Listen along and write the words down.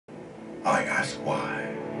I ask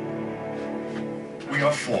why. We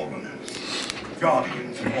are forerunners,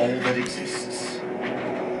 guardians of all that exists.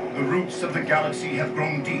 The roots of the galaxy have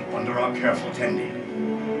grown deep under our careful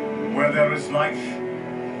tending. Where there is life,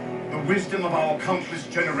 the wisdom of our countless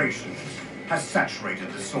generations has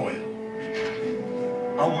saturated the soil.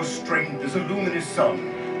 Our strength is a luminous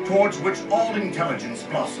sun towards which all intelligence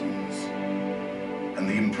blossoms, and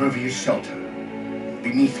the impervious shelter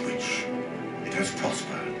beneath which it has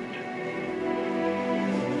prospered.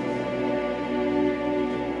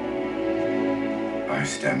 I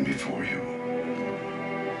stand before you,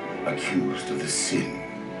 accused of the sin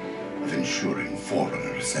of ensuring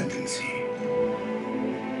Forerunner ascendancy,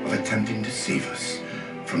 of attempting to save us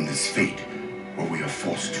from this fate where we are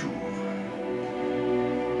forced to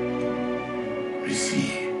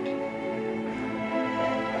recede.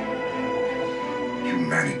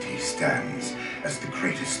 Humanity stands as the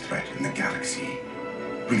greatest threat in the galaxy.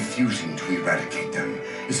 Refusing to eradicate them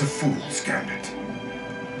is a fool's gambit.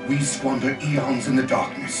 We squander eons in the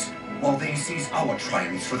darkness, while they seize our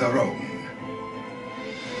triumphs for their own.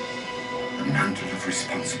 The mantle of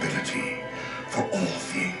responsibility for all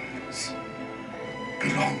things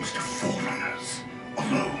belongs to Forerunners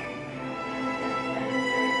alone.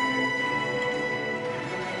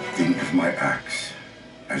 Think of my acts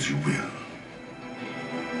as you will,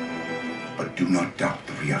 but do not doubt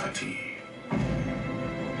the reality.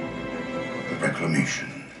 The reclamation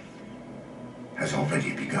has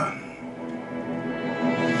already begun,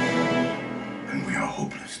 and we are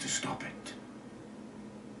hopeless to stop it.